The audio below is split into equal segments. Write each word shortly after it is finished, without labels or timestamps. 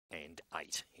and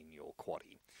 8 in your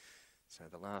quaddie. So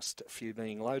the last few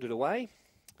being loaded away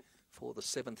for the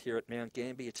 7th here at Mount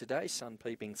Gambier today. Sun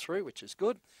peeping through, which is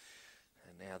good.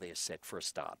 And now they're set for a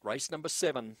start. Race number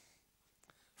 7,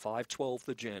 5:12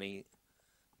 the journey.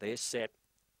 They're set,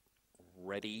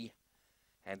 ready,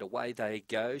 and away they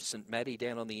go. St Matty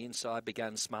down on the inside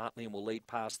begun smartly and will lead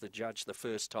past the judge the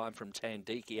first time from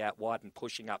Tandiki out wide and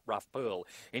pushing up Rough Pearl.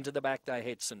 Into the back they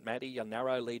head. St Matty, a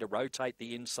narrow leader, rotate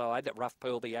the inside, Rough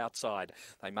Pearl the outside.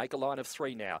 They make a line of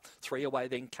 3 now. 3 away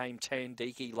then came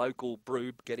Tandiki, Local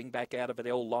Brew getting back out of it,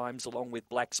 L Limes along with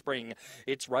Black Spring.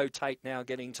 It's Rotate now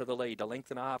getting to the lead. A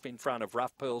length and a half in front of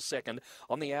Rough Pearl second.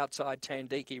 On the outside,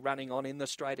 Tandiki running on in the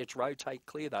straight. It's Rotate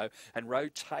clear though, and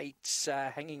Rotate's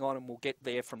hanging on and will get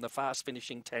there from the fast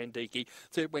finishing Tandiki.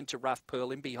 Third went to Rough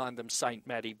Pearl. In behind them, St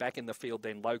Matty. Back in the field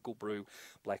then Local Brew.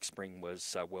 Black Spring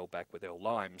was well back with L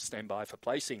Lime. Stand by for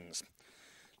placings.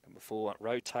 Number 4,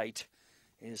 Rotate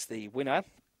is the winner.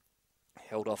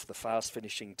 Held off the fast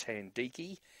finishing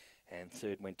Tandiki. And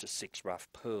third went to 6,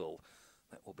 Rough Pearl.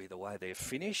 That will be the way they're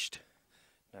finished.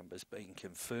 Numbers being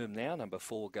confirmed now. Number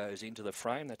 4 goes into the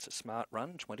frame. That's a smart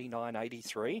run,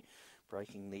 29.83.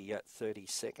 Breaking the 30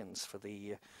 seconds for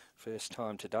the first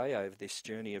time today over this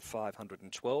journey of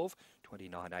 512.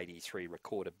 29.83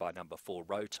 recorded by number 4,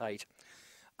 Rotate.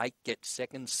 8 gets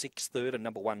second, 6 third, and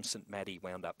number 1, St Matty,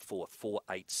 wound up fourth.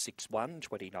 4.861,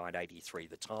 29.83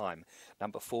 the time.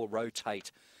 Number 4,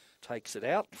 Rotate, takes it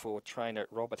out for trainer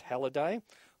Robert Halliday.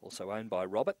 Also owned by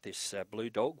Robert, this blue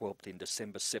dog whelped in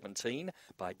December 17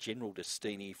 by General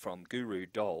Destini from Guru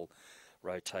Dole.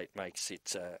 Rotate makes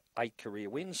its 8 career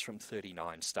wins from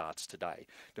 39 starts today.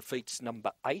 Defeats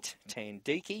number 8,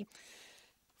 Tandiki,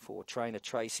 for trainer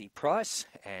Tracy Price,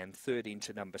 and third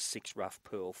into number 6, Rough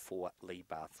Pearl for Lee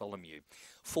Bartholomew.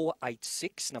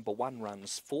 4.86, number 1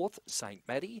 runs 4th, St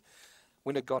Matty.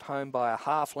 Winner got home by a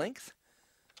half length.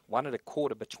 1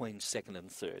 1/4 between second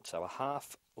and third. So a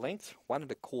half length, 1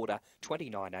 1/4,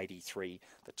 29.83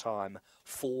 the time,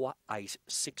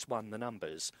 4.861 the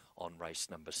numbers on race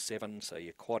number 7. So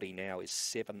your quaddie now is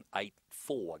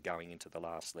 7.84 going into the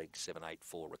last leg.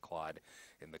 7.84 required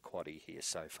in the quaddie here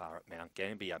so far at Mount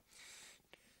Gambier.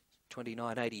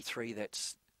 29.83,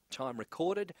 that's time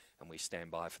recorded, and we stand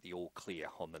by for the all clear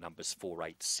on the numbers 4,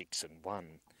 8, 6 and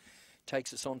 1.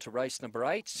 Takes us on to race number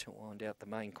 8 to wind out the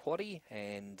main quaddie,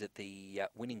 and the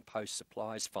winning post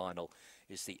supplies final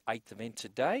is the 8th event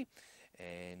today.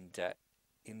 And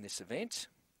in this event,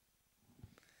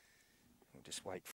 we'll just wait